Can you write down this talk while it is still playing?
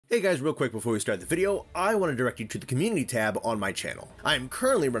Hey guys, real quick before we start the video, I want to direct you to the community tab on my channel. I am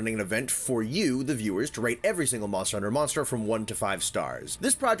currently running an event for you, the viewers, to rate every single Monster Hunter monster from 1 to 5 stars.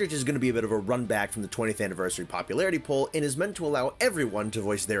 This project is going to be a bit of a run back from the 20th anniversary popularity poll and is meant to allow everyone to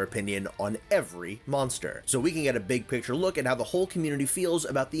voice their opinion on every monster, so we can get a big picture look at how the whole community feels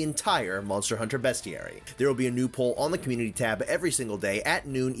about the entire Monster Hunter bestiary. There will be a new poll on the community tab every single day at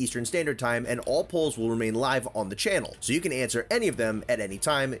noon Eastern Standard Time, and all polls will remain live on the channel, so you can answer any of them at any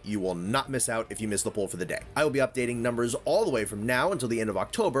time. You will not miss out if you miss the poll for the day. I will be updating numbers all the way from now until the end of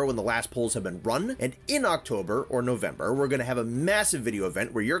October when the last polls have been run, and in October or November, we're going to have a massive video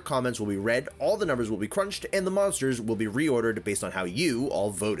event where your comments will be read, all the numbers will be crunched, and the monsters will be reordered based on how you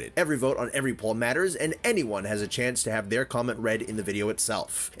all voted. Every vote on every poll matters, and anyone has a chance to have their comment read in the video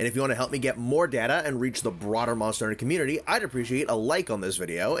itself. And if you want to help me get more data and reach the broader Monster Hunter community, I'd appreciate a like on this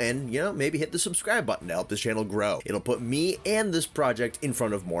video and, maybe hit the subscribe button to help this channel grow. It'll put me and this project in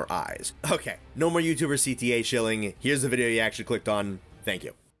front of more eyes. Okay, no more YouTuber CTA shilling. Here's the video you actually clicked on. Thank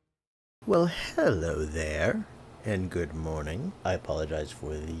you. Well, hello there, and good morning. I apologize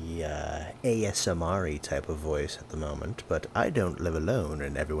for the ASMR-y type of voice at the moment, but I don't live alone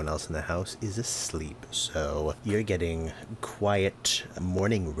and everyone else in the house is asleep, so you're getting quiet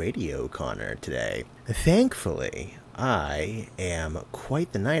morning radio Connor today. Thankfully, I am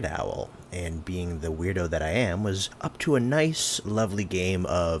quite the night owl, and being the weirdo that I am, was up to a nice, lovely game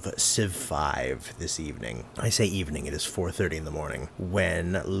of Civ 5 this evening. I say evening, it is 4:30 in the morning,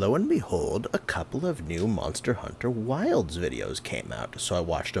 when, lo and behold, a couple of new Monster Hunter Wilds videos came out, so I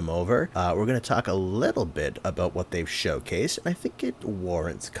watched them over. We're going to talk a little bit about what they've showcased, and I think it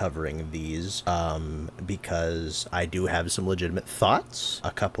warrants covering these, because I do have some legitimate thoughts.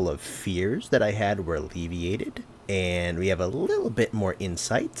 A couple of fears that I had were alleviated, and we have a little bit more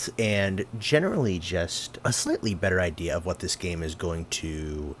insights and generally just a slightly better idea of what this game is going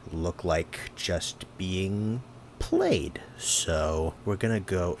to look like just being played. So we're gonna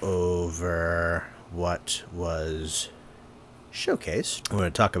go over what was showcased. I'm going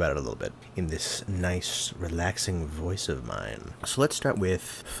to talk about it a little bit in this nice relaxing voice of mine. So let's start with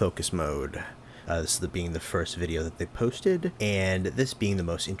focus mode. This being the first video that they posted, and this being the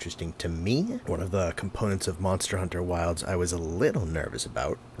most interesting to me. One of the components of Monster Hunter Wilds I was a little nervous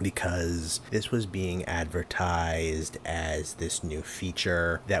about, because this was being advertised as this new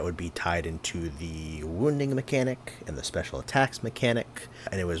feature that would be tied into the wounding mechanic and the special attacks mechanic,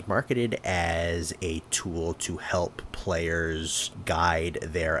 and it was marketed as a tool to help players guide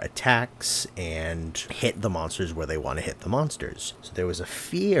their attacks and hit the monsters where they want to hit the monsters. So there was a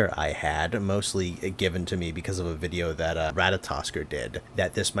fear I had, mostly given to me because of a video that Ratatosker did,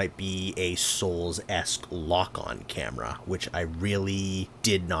 that this might be a Souls-esque lock-on camera, which I really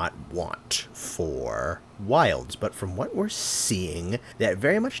did not want for Wilds, but from what we're seeing, that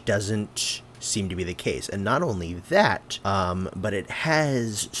very much doesn't seem to be the case. And not only that, but it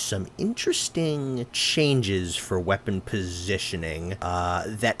has some interesting changes for weapon positioning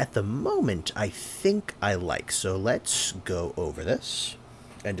that at the moment I think I like. So let's go over this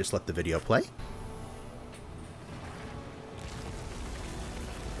and just let the video play.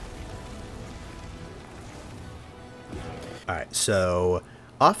 Alright, so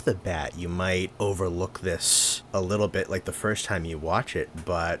off the bat, you might overlook this a little bit like the first time you watch it,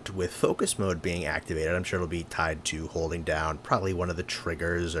 but with focus mode being activated, I'm sure it'll be tied to holding down probably one of the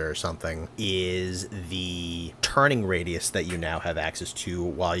triggers or something, is the turning radius that you now have access to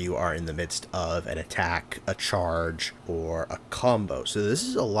while you are in the midst of an attack, a charge, or a combo. So this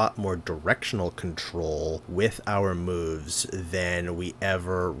is a lot more directional control with our moves than we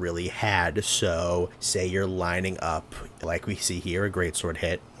ever really had. So say you're lining up, like we see here, a greatsword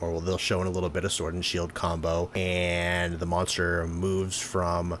hit, or they'll show in a little bit of sword and shield combo, and the monster moves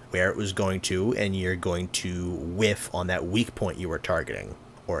from where it was going to, and you're going to whiff on that weak point you were targeting.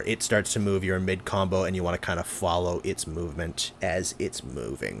 Or it starts to move, you're in mid combo, and you want to kind of follow its movement as it's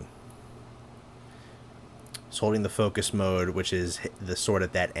moving. So holding the focus mode, which is the sword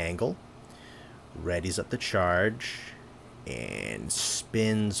at that angle, readies up the charge, and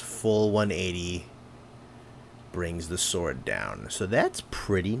spins full 180, brings the sword down. So that's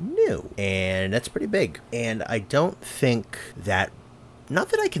pretty new, and that's pretty big. And I don't think that, not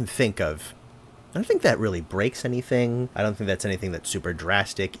that I can think of, I don't think that really breaks anything. I don't think that's anything that's super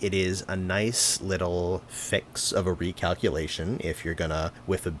drastic. It is a nice little fix of a recalculation if you're gonna,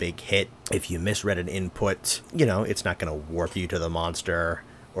 with a big hit, if you misread an input, it's not gonna warp you to the monster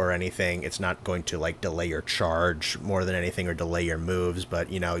or anything. It's not going to like delay your charge more than anything, or delay your moves,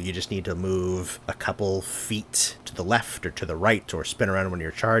 but you just need to move a couple feet to the left or to the right, or spin around when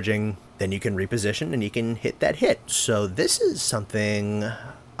you're charging. Then you can reposition and you can hit that hit. So this is something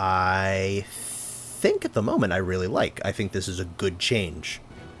I think at the moment I really like. I think this is a good change.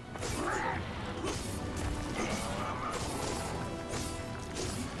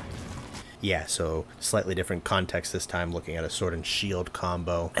 Yeah, so slightly different context this time, looking at a sword and shield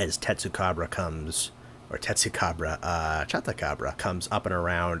combo as Chattacabra comes up and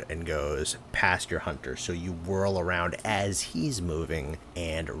around and goes past your hunter. So you whirl around as he's moving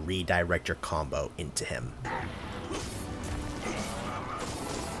and redirect your combo into him.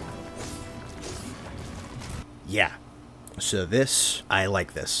 Yeah, so this, I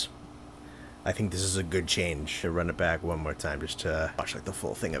like this. I think this is a good change. I'll run it back one more time just to watch like the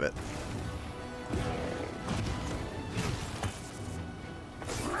full thing of it.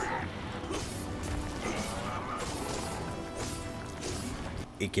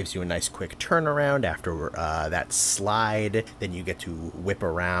 It gives you a nice quick turnaround after that slide. Then you get to whip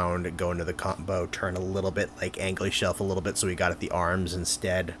around, go into the combo, turn a little bit, like angle yourself a little bit so we got at the arms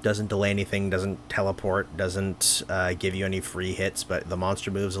instead. Doesn't delay anything, doesn't teleport, doesn't give you any free hits, but the monster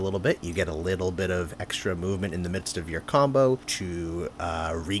moves a little bit. You get a little bit of extra movement in the midst of your combo to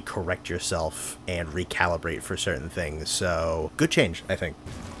recorrect yourself and recalibrate for certain things. So good change, I think.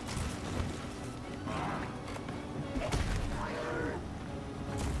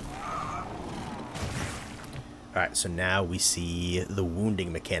 Alright, so now we see the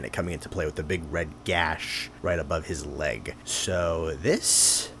wounding mechanic coming into play with the big red gash right above his leg. So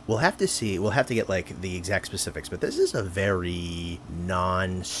this, we'll have to see, we'll have to get like the exact specifics, but this is a very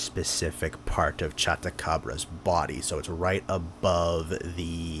non-specific part of Chattacabra's body. So it's right above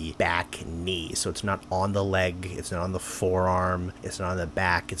the back knee. So it's not on the leg, it's not on the forearm, it's not on the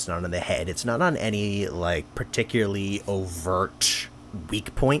back, it's not on the head, it's not on any like particularly overt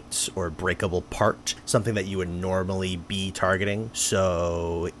weak points or breakable part, something that you would normally be targeting.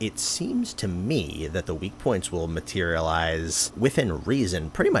 So it seems to me that the weak points will materialize within reason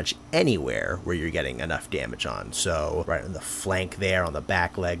pretty much anywhere where you're getting enough damage on. So right on the flank there, on the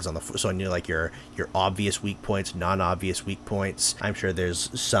back legs, on the so on like your obvious weak points, non-obvious weak points. I'm sure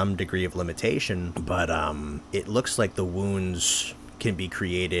there's some degree of limitation, but it looks like the wounds can be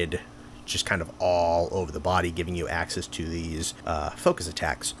created just kind of all over the body, giving you access to these focus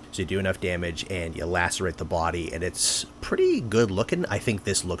attacks. So you do enough damage and you lacerate the body, and it's pretty good looking. I think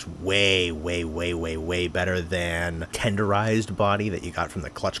this looks way better than tenderized body that you got from the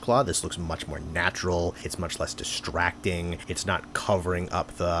Clutch Claw. This looks much more natural. It's much less distracting. It's not covering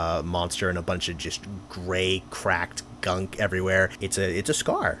up the monster in a bunch of just gray, cracked gunk everywhere. It's a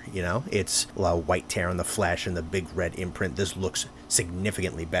scar, you know? It's a white tear on the flesh and the big red imprint. This looks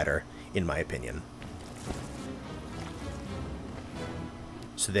significantly better, in my opinion.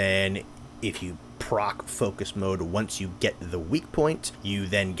 So then if you proc focus mode, once you get the weak point, you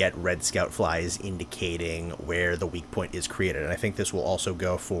then get red scout flies indicating where the weak point is created. And I think this will also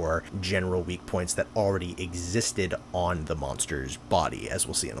go for general weak points that already existed on the monster's body, as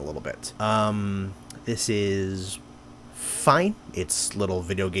we'll see in a little bit. This is fine. It's little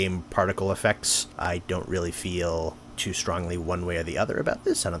video game particle effects. I don't really feel too strongly one way or the other about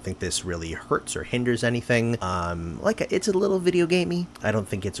this. I don't think this really hurts or hinders anything. It's a little video gamey. I don't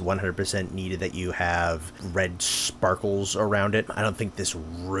think it's 100% needed that you have red sparkles around it. I don't think this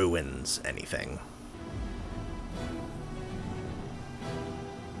ruins anything.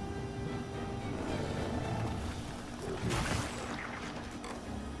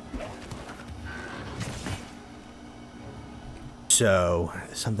 So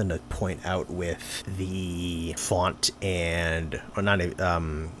something to point out with the font and, or not,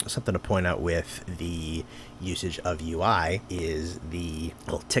 something to point out with the usage of UI is the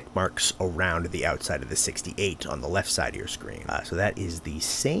little tick marks around the outside of the 68 on the left side of your screen. So that is the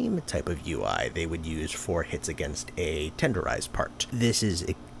same type of UI they would use for hits against a tenderized part. This is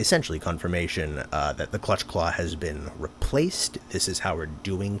essentially confirmation that the Clutch Claw has been replaced. This is how we're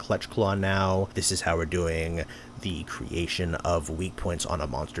doing Clutch Claw now. This is how we're doing the creation of weak points on a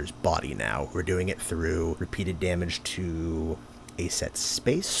monster's body now. We're doing it through repeated damage to a set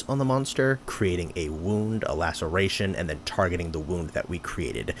space on the monster, creating a wound, a laceration, and then targeting the wound that we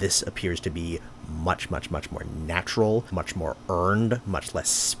created. This appears to be much more natural, much more earned, much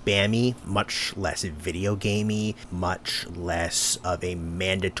less spammy, much less video gamey, much less of a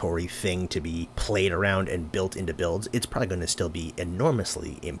mandatory thing to be played around and built into builds. It's probably going to still be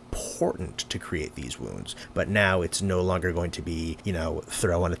enormously important to create these wounds, but now it's no longer going to be, you know,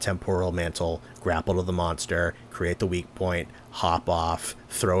 throw on a temporal mantle, grapple to the monster, create the weak point, hop off,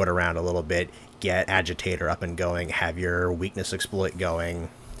 throw it around a little bit, get agitator up and going, have your weakness exploit going,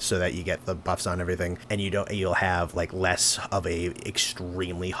 so that you get the buffs on everything, and you'll have like less of a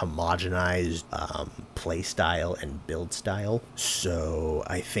extremely homogenized play style and build style. So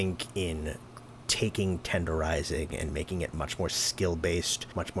I think in taking tenderizing and making it much more skill-based,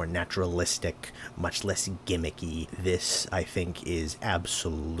 much more naturalistic, much less gimmicky, this, I think, is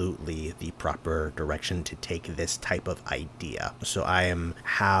absolutely the proper direction to take this type of idea. So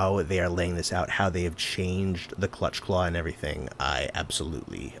how they are laying this out, how they have changed the clutch claw and everything, I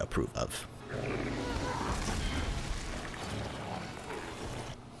absolutely approve of.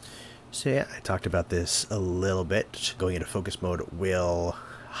 So yeah, I talked about this a little bit. Going into focus mode will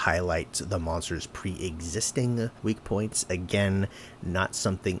highlight the monster's pre-existing weak points. Again, not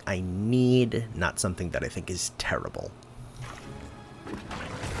something I need, not something that I think is terrible.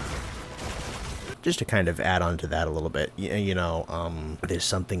 Just to kind of add on to that a little bit, there's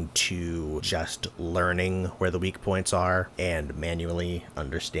something to just learning where the weak points are and manually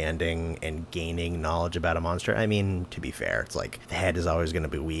understanding and gaining knowledge about a monster. I mean, to be fair, it's like the head is always going to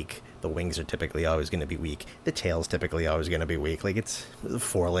be weak. The wings are typically always going to be weak. The tail's typically always going to be weak. Like, it's the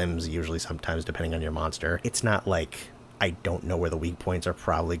forelimbs usually sometimes depending on your monster. It's not like I don't know where the weak points are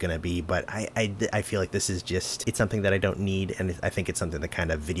probably going to be, but I feel like this is just, it's something that I don't need, and I think it's something that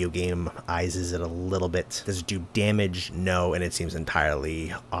kind of video game-izes it a little bit. Does it do damage? No, and it seems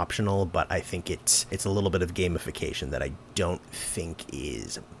entirely optional, but I think it's a little bit of gamification that I don't think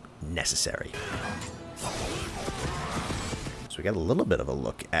is necessary. So we got a little bit of a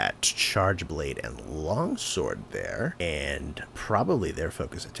look at Charge Blade and Longsword there, and probably their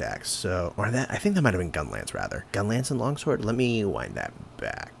focus attacks. So, or that, I think that might have been Gunlance rather. Gunlance and Longsword, let me wind that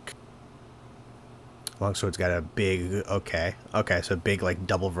back. Longsword's got a big, okay, so big like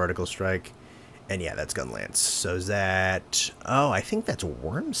double vertical strike. And yeah, that's Gunlance. So is that, oh, I think that's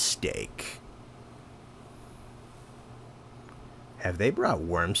Wormstake. Have they brought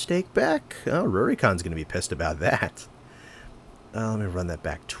Wormstake back? Oh, Rurikon's going to be pissed about that. Let me run that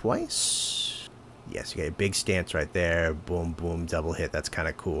back twice. Yes, you got a big stance right there. Boom, boom, double hit. That's kind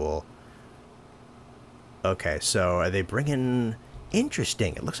of cool. Okay, so are they bringing...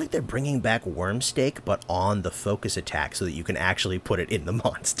 Interesting. It looks like they're bringing back Wormstake, but on the focus attack so that you can actually put it in the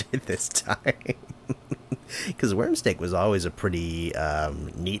monster this time. Because Wormstake was always a pretty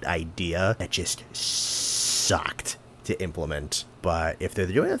neat idea that just sucked to implement. But if they're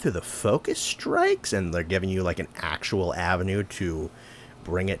doing it through the focus strikes and they're giving you like an actual avenue to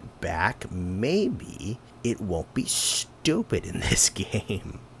bring it back, maybe it won't be stupid in this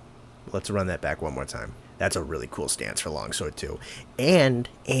game. Let's run that back one more time. That's a really cool stance for Longsword too. And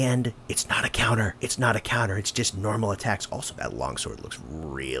it's not a counter. It's not a counter. It's just normal attacks. Also, that Longsword looks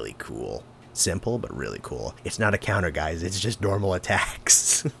really cool. Simple, but really cool. It's not a counter, guys. It's just normal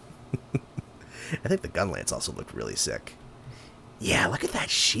attacks. I think the Gunlance also looked really sick. Yeah, look at that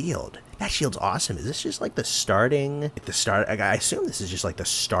shield. That shield's awesome. Is this just like the starting... I assume this is just like the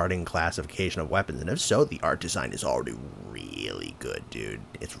starting classification of weapons. And if so, the art design is already really good, dude.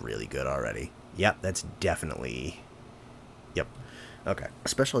 It's really good already. Yep, that's definitely... Yep. Okay.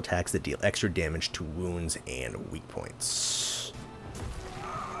 Special attacks that deal extra damage to wounds and weak points.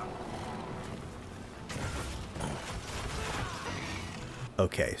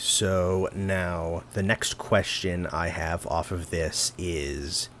 Okay, so now the next question I have off of this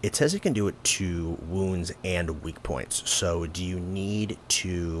is, it says it can do it to wounds and weak points. So do you need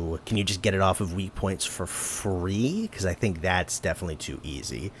to, can you just get it off of weak points for free? Because I think that's definitely too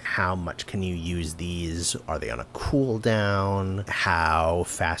easy. How much can you use these? Are they on a cooldown? How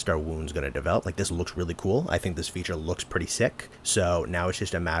fast are wounds going to develop? Like, this looks really cool. I think this feature looks pretty sick. So now it's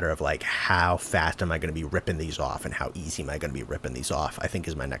just a matter of like, how fast am I going to be ripping these off and how easy am I going to be ripping these off? I think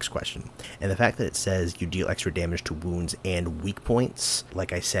is my next question. And the fact that it says you deal extra damage to wounds and weak points,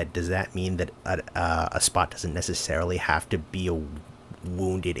 like I said, does that mean that a spot doesn't necessarily have to be a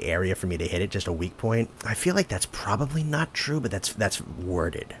wounded area for me to hit it, just a weak point? I feel like that's probably not true, but that's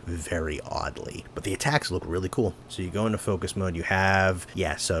worded very oddly. But the attacks look really cool. So you go into focus mode, you have,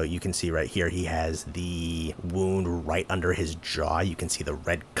 yeah, so you can see right here he has the wound right under his jaw. You can see the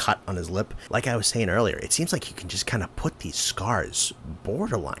red cut on his lip. Like I was saying earlier, it seems like you can just kind of put these scars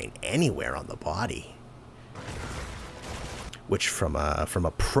borderline anywhere on the body, which from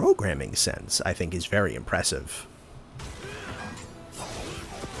a programming sense I think is very impressive.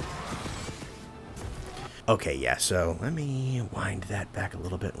 Okay, yeah, so let me wind that back a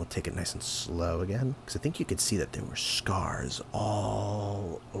little bit. We'll take it nice and slow again, because I think you could see that there were scars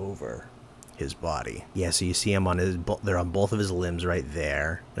all over his body. Yeah, so you see him on his, they're on both of his limbs right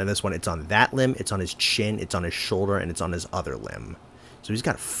there. And this one, it's on that limb, it's on his chin, it's on his shoulder, and it's on his other limb. So he's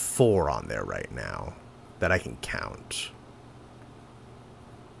got 4 on there right now that I can count.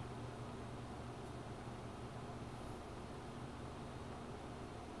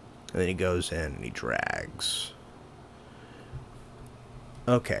 And then he goes in and he drags.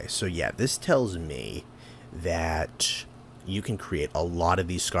 Okay, so yeah, this tells me that you can create a lot of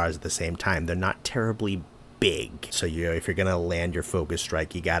these scars at the same time. They're not terribly big. So, you know, if you're going to land your focus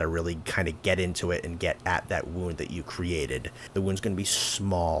strike, you got to really kind of get into it and get at that wound that you created. The wound's going to be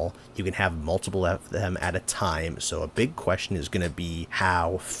small. You can have multiple of them at a time. So a big question is going to be,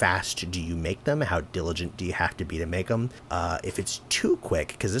 how fast do you make them? How diligent do you have to be to make them? If it's too quick,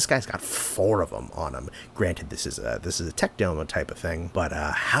 because this guy's got 4 of them on him. Granted, this is a tech demo type of thing, but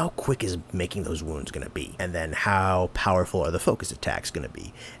how quick is making those wounds going to be? And then how powerful are the focus attacks going to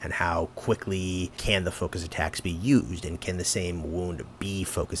be? And how quickly can the focus attacks be used, and can the same wound be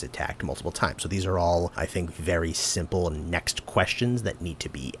focus attacked multiple times? So these are all, I think, very simple next questions that need to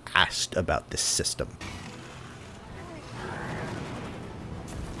be asked about this system.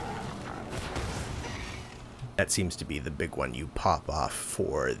 That seems to be the big one you pop off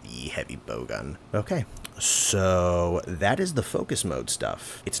for the heavy bowgun. Okay, so that is the focus mode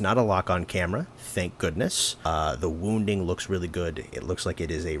stuff. It's not a lock on camera, thank goodness. The wounding looks really good. It looks like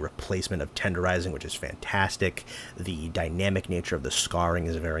it is a replacement of tenderizing, which is fantastic. The dynamic nature of the scarring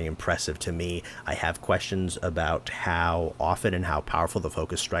is very impressive to me. I have questions about how often and how powerful the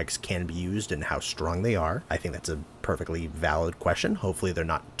focus strikes can be used and how strong they are. I think that's a perfectly valid question. Hopefully they're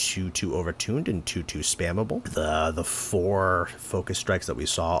not too overtuned and too spammable. The 4 focus strikes that we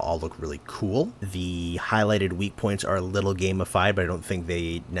saw all look really cool. The highlighted weak points are a little gamified, but I don't think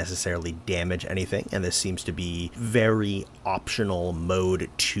they necessarily damage anything, and this seems to be very optional mode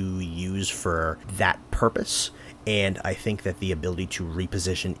to use for that purpose. And I think that the ability to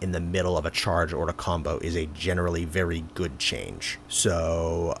reposition in the middle of a charge or a combo is a generally very good change.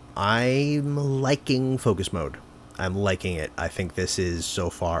 So I'm liking focus mode. I'm liking it. I think this is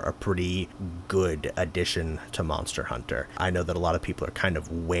so far a pretty good addition to Monster Hunter. I know that a lot of people are kind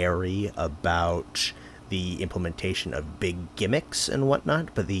of wary about the implementation of big gimmicks and whatnot,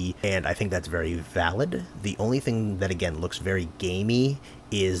 and I think that's very valid. The only thing that, again, looks very gamey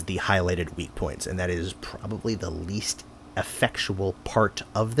is the highlighted weak points, and that is probably the least effectual part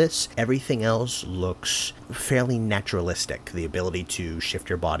of this. Everything else looks fairly naturalistic. The ability to shift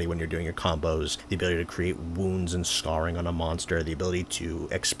your body when you're doing your combos, the ability to create wounds and scarring on a monster, the ability to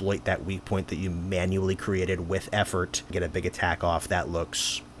exploit that weak point that you manually created with effort, get a big attack off, that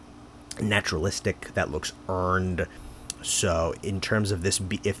looks naturalistic, that looks earned. So in terms of this,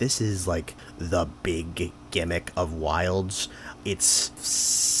 if this is like the big gimmick of Wilds, it's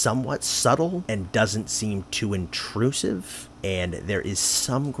somewhat subtle and doesn't seem too intrusive, and there is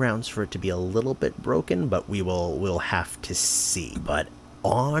some grounds for it to be a little bit broken, but we'll have to see. But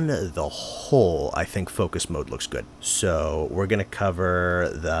on the whole, I think focus mode looks good. So we're going to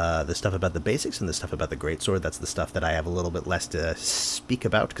cover the stuff about the basics and the stuff about the greatsword. That's the stuff that I have a little bit less to speak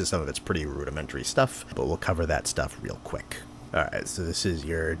about because some of it's pretty rudimentary stuff, but we'll cover that stuff real quick. Alright, so this is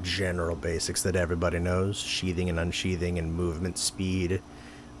your general basics that everybody knows. Sheathing and unsheathing and movement speed.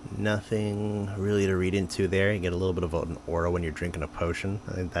 Nothing really to read into there. You get a little bit of an aura when you're drinking a potion.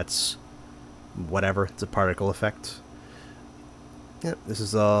 I think that's whatever. It's a particle effect. Yep, this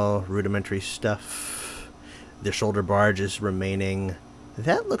is all rudimentary stuff. The shoulder barge is remaining.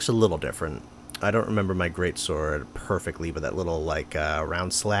 That looks a little different. I don't remember my greatsword perfectly, but that little like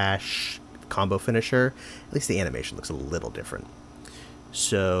round slash combo finisher, at least the animation looks a little different.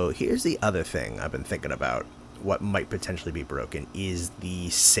 So here's the other thing I've been thinking about. What might potentially be broken is the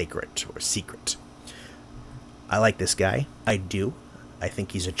secret. I like this guy. I do. I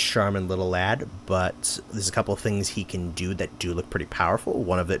think he's a charming little lad, but there's a couple of things he can do that do look pretty powerful.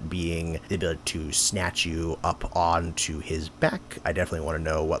 One of it being the ability to snatch you up onto his back. I definitely want to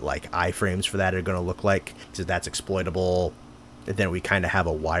know what like iframes for that are going to look like, because if that's exploitable, then we kind of have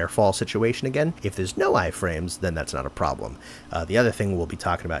a wirefall situation again. If there's no iframes, then that's not a problem. The other thing we'll be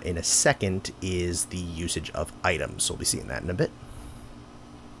talking about in a second is the usage of items, so we'll be seeing that in a bit.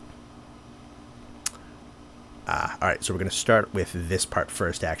 Alright, so we're going to start with this part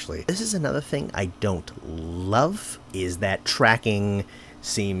first, actually. This is another thing I don't love, is that tracking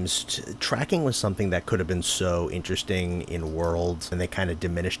tracking was something that could have been so interesting in Worlds, and they kind of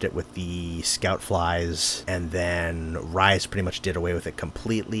diminished it with the scout flies, and then Rise pretty much did away with it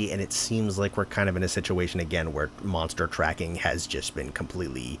completely, and it seems like we're kind of in a situation again where monster tracking has just been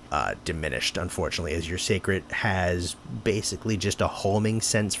completely diminished, unfortunately, as your Sacred has basically just a homing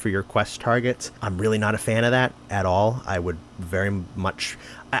sense for your quest targets. I'm really not a fan of that. at all. I would very much...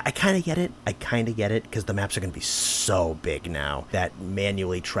 I kind of get it. I kind of get it, because the maps are going to be so big now that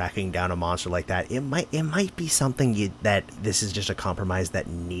manually tracking down a monster like that, it might be something that this is just a compromise that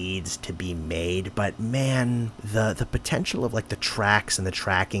needs to be made. But man, the potential of like the tracks and the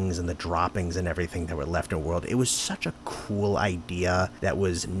trackings and the droppings and everything that were left in World, it was such a cool idea that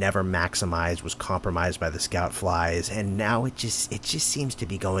was never maximized, was compromised by the scout flies, and now it just seems to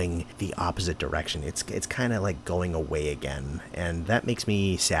be going the opposite direction. It's kind of like going away again, and that makes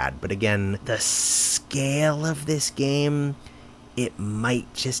me sad. But again, the scale of this game, it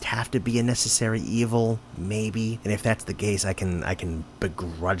might just have to be a necessary evil, maybe. And if that's the case, I can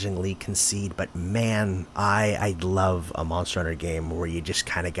begrudgingly concede. But man, I love a Monster Hunter game where you just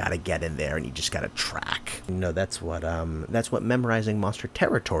kind of gotta get in there and you just gotta track. You know, that's what memorizing monster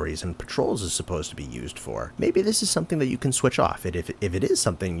territories and patrols is supposed to be used for. Maybe this is something that you can switch off. If it is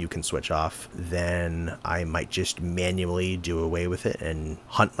something you can switch off, then I might just manually do away with it and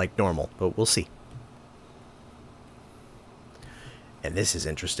hunt like normal. But we'll see. And this is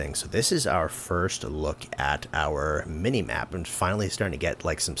interesting. So this is our first look at our mini-map, and finally starting to get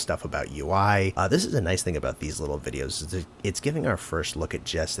like some stuff about UI. This is a nice thing about these little videos. It's giving our first look at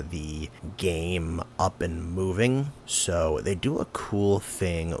just the game up and moving. So they do a cool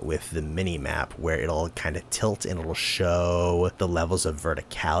thing with the mini-map where it'll kind of tilt and it'll show the levels of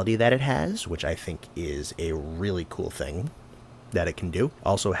verticality that it has, which I think is a really cool thing that it can do.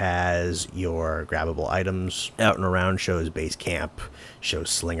 Also has your grabbable items out and around, shows base camp, shows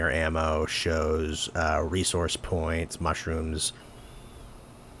slinger ammo, shows resource points, mushrooms.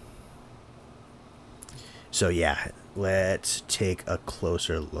 So yeah, let's take a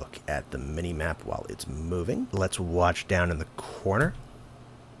closer look at the mini map while it's moving. Let's watch down in the corner.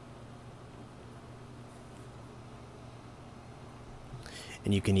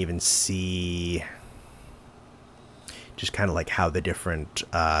 And you can even see just kind of like how the different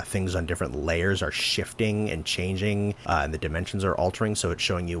things on different layers are shifting and changing, and the dimensions are altering, so it's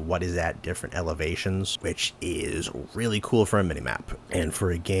showing you what is at different elevations, which is really cool for a minimap. And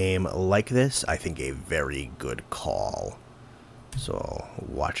for a game like this, I think a very good call. So I'll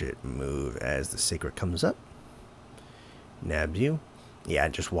watch it move as the secret comes up. Nab view. Yeah,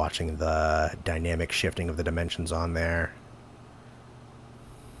 just watching the dynamic shifting of the dimensions on there.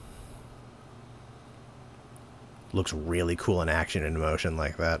 Looks really cool in action and motion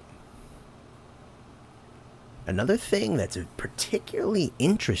like that. Another thing that's particularly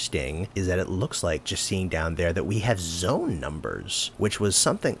interesting is that it looks like, just seeing down there, that we have zone numbers, which was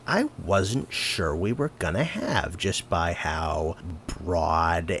something I wasn't sure we were gonna have, just by how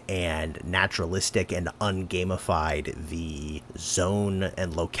broad and naturalistic and ungamified the zone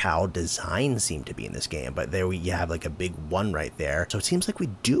and locale design seem to be in this game. But there you have like a big one right there. So it seems like we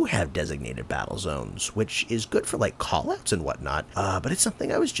do have designated battle zones, which is good for like callouts and whatnot, but it's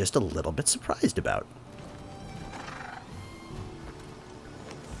something I was just a little bit surprised about.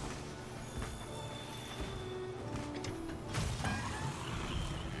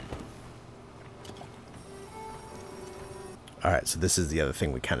 Alright, so this is the other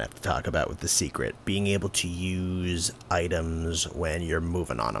thing we kind of have to talk about with the secret. Being able to use items when you're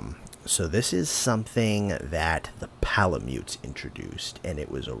moving on them. So this is something that the Palamutes introduced, and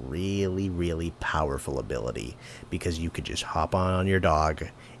it was a really, really powerful ability, because you could just hop on your dog,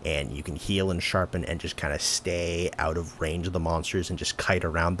 and you can heal and sharpen and just kind of stay out of range of the monsters and just kite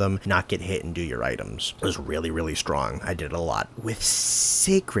around them, not get hit, and do your items. It was really, really strong. I did it a lot. With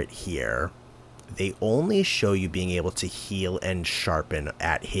Secret here, they only show you being able to heal and sharpen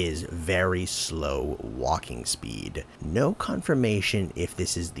at his very slow walking speed. No confirmation if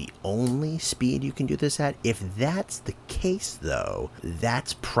this is the only speed you can do this at. If that's the case, though,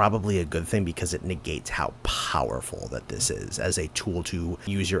 that's probably a good thing, because it negates how powerful that this is as a tool to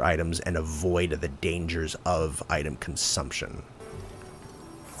use your items and avoid the dangers of item consumption.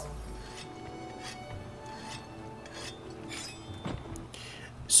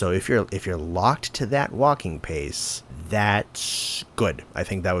 So if you're locked to that walking pace, that's good. I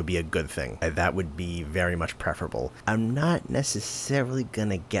think that would be a good thing. That would be very much preferable. I'm not necessarily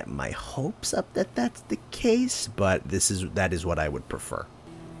gonna get my hopes up that that's the case, but that is what I would prefer.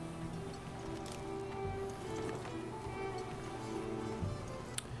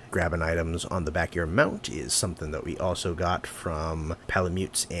 Grabbing items on the back of your mount is something that we also got from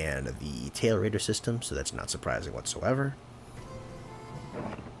Palamutes and the Tail Raider system, so that's not surprising whatsoever.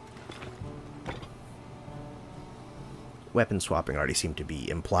 Weapon swapping already seemed to be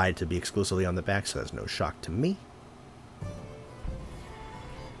implied to be exclusively on the back, so that's no shock to me.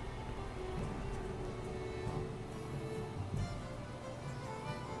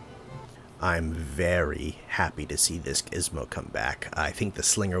 I'm very happy to see this gizmo come back. I think the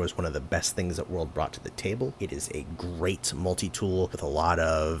slinger was one of the best things that World brought to the table. It is a great multi-tool with a lot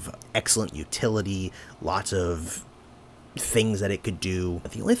of excellent utility, lots of things that it could do.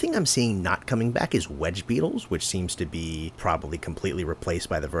 The only thing I'm seeing not coming back is wedge beetles, which seems to be probably completely replaced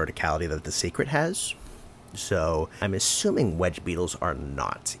by the verticality that the Sacred has. So I'm assuming wedge beetles are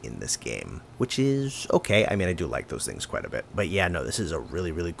not in this game, which is okay. I mean, I do like those things quite a bit. But yeah, no, this is a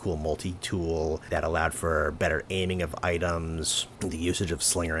really, really cool multi-tool that allowed for better aiming of items. The usage of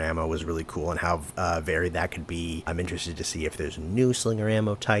slinger ammo was really cool, and how varied that could be. I'm interested to see if there's new slinger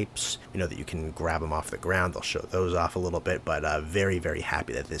ammo types, you know, that you can grab them off the ground. They'll show those off a little bit, but very, very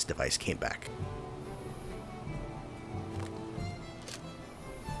happy that this device came back.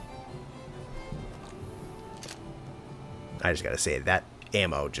 I just gotta say, that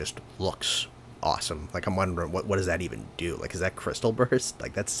ammo just looks awesome. Like, I'm wondering, what does that even do? Like, is that crystal burst?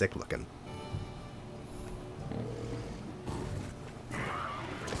 Like, that's sick looking.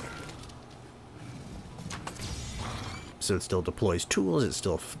 So it still deploys tools, it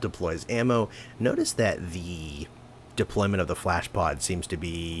still deploys ammo. Notice that the deployment of the flash pod seems to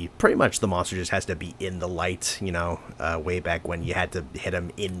be pretty much the monster just has to be in the light, you know, way back when you had to hit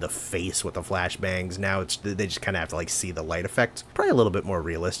him in the face with the flashbangs. Now they just kind of have to like see the light effect. Probably a little bit more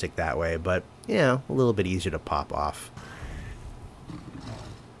realistic that way, but yeah, a little bit easier to pop off.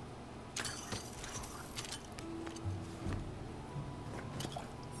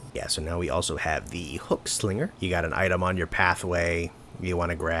 Yeah, so now we also have the hook slinger. You got an item on your pathway you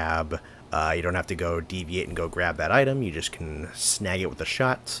want to grab. You don't have to go deviate and go grab that item. You just can snag it with a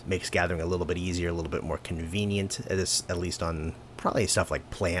shot. Makes gathering a little bit easier, a little bit more convenient, at least on probably stuff like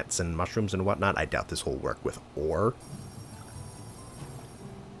plants and mushrooms and whatnot. I doubt this will work with ore.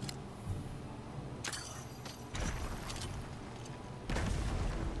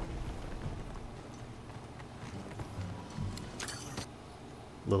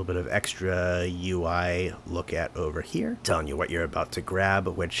 Little bit of extra UI look at over here, telling you what you're about to grab,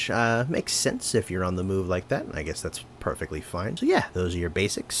 which makes sense if you're on the move like that, and I guess that's perfectly fine. So yeah, those are your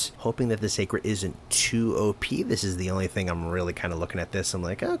basics. Hoping that the Sacred isn't too OP. This is the only thing I'm really kind of looking at this. I'm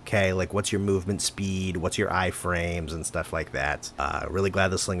like, okay, like what's your movement speed? What's your iframes and stuff like that? Really glad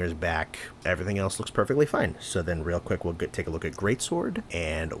the Slinger's back. Everything else looks perfectly fine. So then real quick, we'll take a look at Greatsword,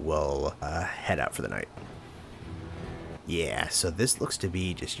 and we'll head out for the night. Yeah, so this looks to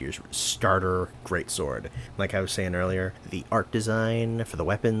be just your starter greatsword. Like I was saying earlier, the art design for the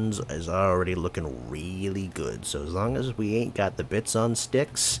weapons is already looking really good. So as long as we ain't got the bits on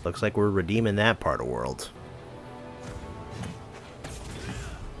sticks, looks like we're redeeming that part of the world.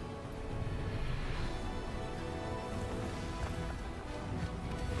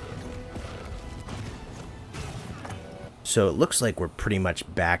 So it looks like we're pretty much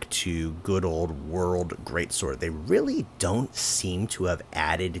back to good old world greatsword. They really don't seem to have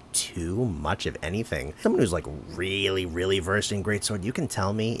added too much of anything. Someone who's like really, really versed in greatsword, you can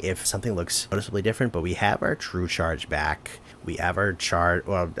tell me if something looks noticeably different, but we have our true charge back. We have our charge,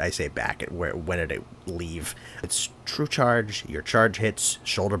 well, I say back, when did it leave? It's true charge, your charge hits,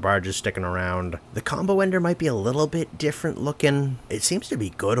 shoulder barges sticking around. The combo ender might be a little bit different looking. It seems to be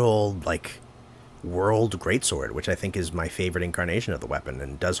good old, like, world greatsword, which I think is my favorite incarnation of the weapon,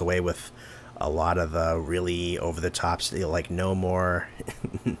 and does away with a lot of the really over-the-top, like no more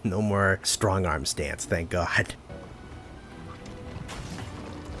no more strong arm stance, thank God.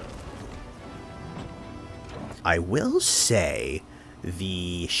 I will say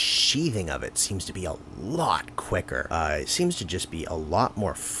the sheathing of it seems to be a lot quicker. It seems to just be a lot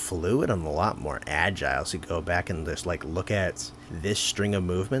more fluid and a lot more agile. So go back and just like look at this string of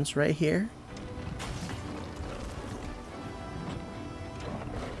movements right here.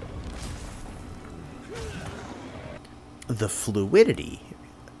 The fluidity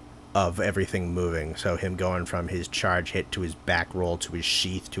of everything moving, so him going from his charge hit to his back roll to his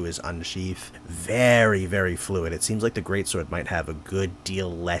sheath to his unsheath, very, very fluid. It seems like the greatsword might have a good deal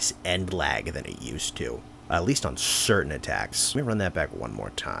less end lag than it used to, at least on certain attacks. Let me run that back one more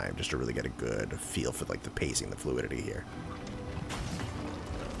time just to really get a good feel for like the pacing, the fluidity here.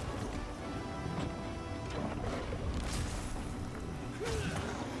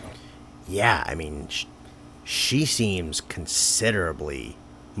 Yeah, I mean, she seems considerably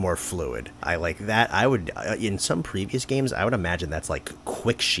more fluid. I like that. I would, in some previous games, I would imagine that's like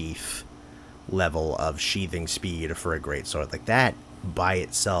quick sheath level of sheathing speed for a greatsword. Like that by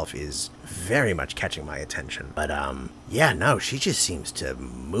itself is very much catching my attention. But yeah, no, she just seems to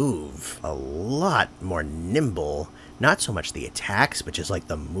move a lot more nimble. Not so much the attacks, but just like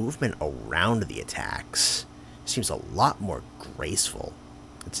the movement around the attacks seems a lot more graceful.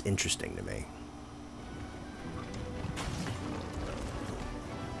 It's interesting to me.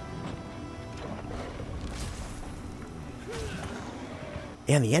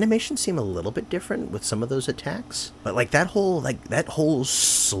 And the animations seem a little bit different with some of those attacks, but like that whole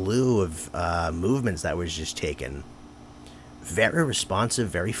slew of movements that was just taken, very responsive,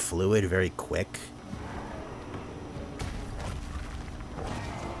 very fluid, very quick.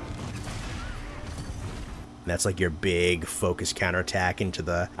 That's like your big focus counterattack into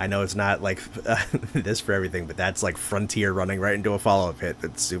the, I know it's not like this for everything, but that's like Frontier running right into a follow-up hit.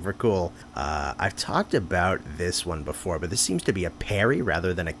 That's super cool. I've talked about this one before, but this seems to be a parry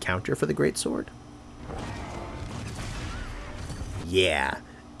rather than a counter for the Greatsword. Yeah,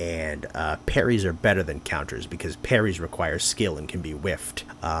 and parries are better than counters because parries require skill and can be whiffed.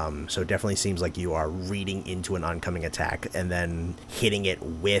 So it definitely seems like you are reading into an oncoming attack and then hitting it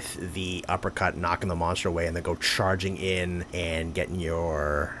with the uppercut, knocking the monster away, and then go charging in and getting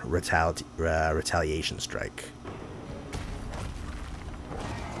your retaliation strike.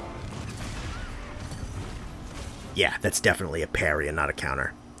 Yeah, that's definitely a parry and not a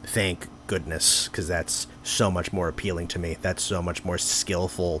counter. Thank goodness, because that's so much more appealing to me. That's so much more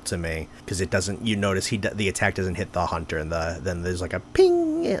skillful to me, because it doesn't, you notice the attack doesn't hit the hunter, and then there's like a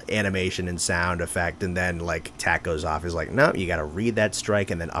ping animation and sound effect, and then like attack goes off. Is like, no, you gotta read that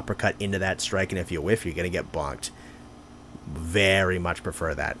strike and then uppercut into that strike, and if you whiff, you're gonna get bonked. Very much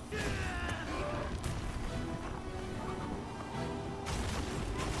prefer that.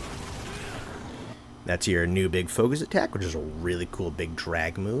 That's your new big focus attack, which is a really cool big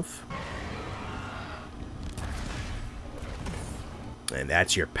drag move. And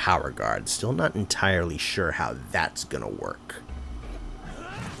that's your power guard. Still not entirely sure how that's gonna work.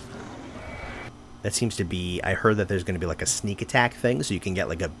 That seems to be, I heard that there's gonna be like a sneak attack thing, so you can get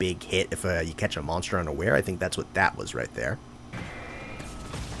like a big hit if you catch a monster unaware. I think that's what that was right there.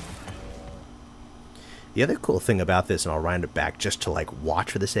 The other cool thing about this, and I'll round it back just to like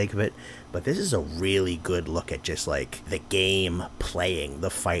watch for the sake of it, but this is a really good look at just like the game playing, the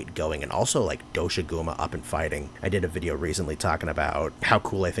fight going, and also like Doshiguma up and fighting. I did a video recently talking about how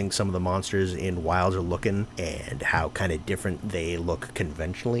cool I think some of the monsters in Wilds are looking and how kind of different they look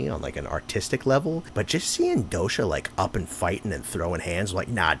conventionally on like an artistic level, but just seeing Dosha like up and fighting and throwing hands, like,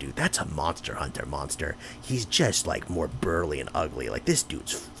 nah dude, that's a Monster Hunter monster. He's just like more burly and ugly. Like, this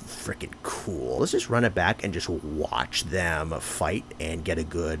dude's freaking cool. Let's just run it back and just watch them fight and get a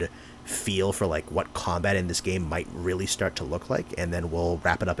good feel for like what combat in this game might really start to look like, and then we'll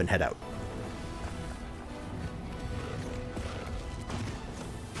wrap it up and head out.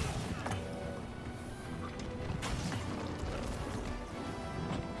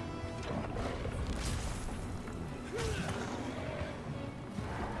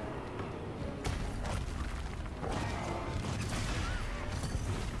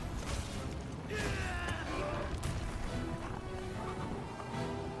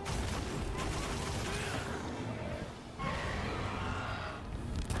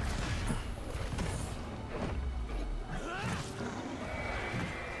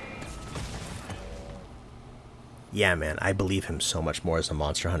 Yeah, man, I believe him so much more as a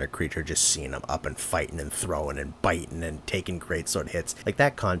Monster Hunter creature, just seeing him up and fighting and throwing and biting and taking greatsword hits. Like,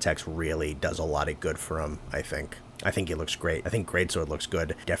 that context really does a lot of good for him, I think. I think he looks great. I think greatsword looks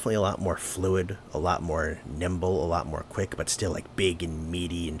good. Definitely a lot more fluid, a lot more nimble, a lot more quick, but still like big and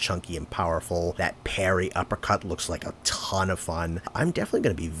meaty and chunky and powerful. That parry uppercut looks like a ton of fun. I'm definitely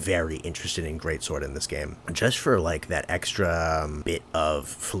going to be very interested in greatsword in this game, just for like that extra bit of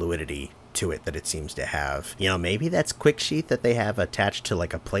fluidity to it that it seems to have. You know, maybe that's quick sheath that they have attached to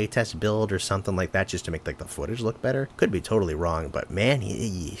like a playtest build or something like that, just to make like the footage look better. Could be totally wrong, but man,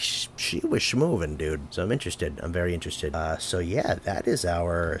 she was schmoving, dude. So I'm interested. I'm very interested. So yeah, that is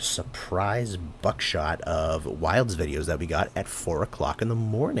our surprise buckshot of Wilds videos that we got at 4 o'clock in the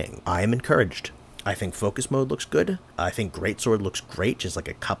morning. I am encouraged. I think focus mode looks good. I think greatsword looks great, just like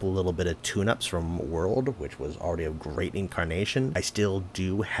a couple little bit of tune-ups from World, which was already a great incarnation. I still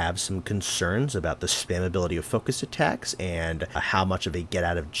do have some concerns about the spammability of focus attacks and how much of a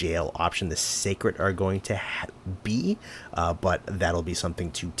get-out-of-jail option the Sacred are going to be, but that'll be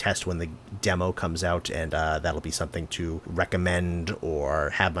something to test when the demo comes out, and that'll be something to recommend or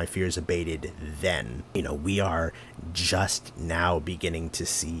have my fears abated then. You know, we are just now beginning to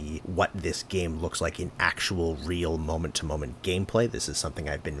see what this game looks looks like in actual real moment-to-moment gameplay. This is something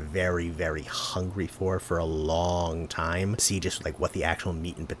I've been very, very hungry for a long time. See just like what the actual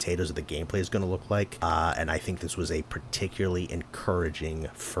meat and potatoes of the gameplay is going to look like, and I think this was a particularly encouraging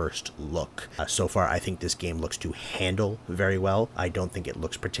first look. So far, I think this game looks to handle very well. I don't think it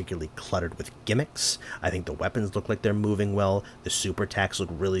looks particularly cluttered with gimmicks. I think the weapons look like they're moving well. The super attacks look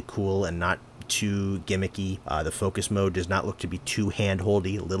really cool and not too gimmicky. The focus mode does not look to be too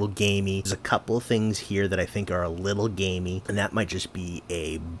hand-holdy, a little gamey. There's a couple of things here that I think are a little gamey, and that might just be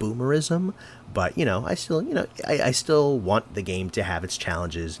a boomerism, but, you know, I still want the game to have its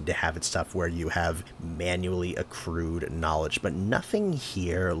challenges and to have its stuff where you have manually accrued knowledge, but nothing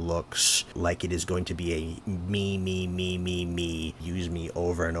here looks like it is going to be a me, use me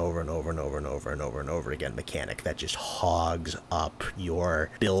over and over and over and over and over and over and over again mechanic that just hogs up your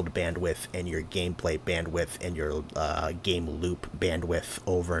build bandwidth and your gameplay bandwidth and your game loop bandwidth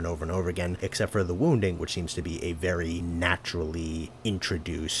over and over and over again, except for the wounding, which seems to be a very naturally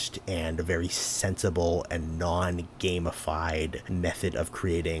introduced and a very sensible and non-gamified method of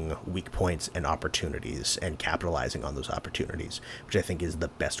creating weak points and opportunities and capitalizing on those opportunities, which I think is the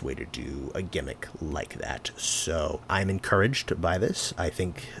best way to do a gimmick like that. So I'm encouraged by this. I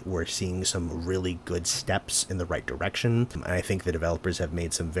think we're seeing some really good steps in the right direction, and I think the developers have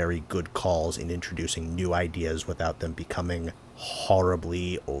made some very good calls in introducing new ideas without them becoming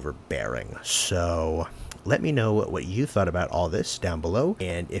horribly overbearing. So let me know what you thought about all this down below,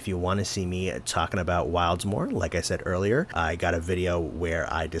 and if you want to see me talking about Wilds more, like I said earlier, I got a video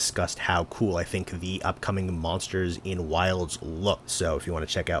where I discussed how cool I think the upcoming monsters in Wilds look. So if you want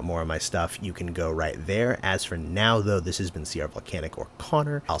to check out more of my stuff, you can go right there. As for now, though, this has been CR-Volcanic or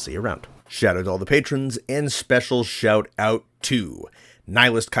Connor. I'll see you around. Shout out to all the patrons, and special shout out to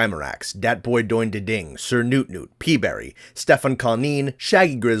Nihilist Chimerax, Datboy Doin de Ding, Sir Newt Newt, Peaberry, Stefan Colneen,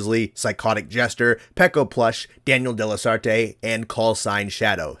 Shaggy Grizzly, Psychotic Jester, Pecco Plush, Daniel Delasarte, and Call Sign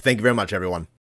Shadow. Thank you very much, everyone.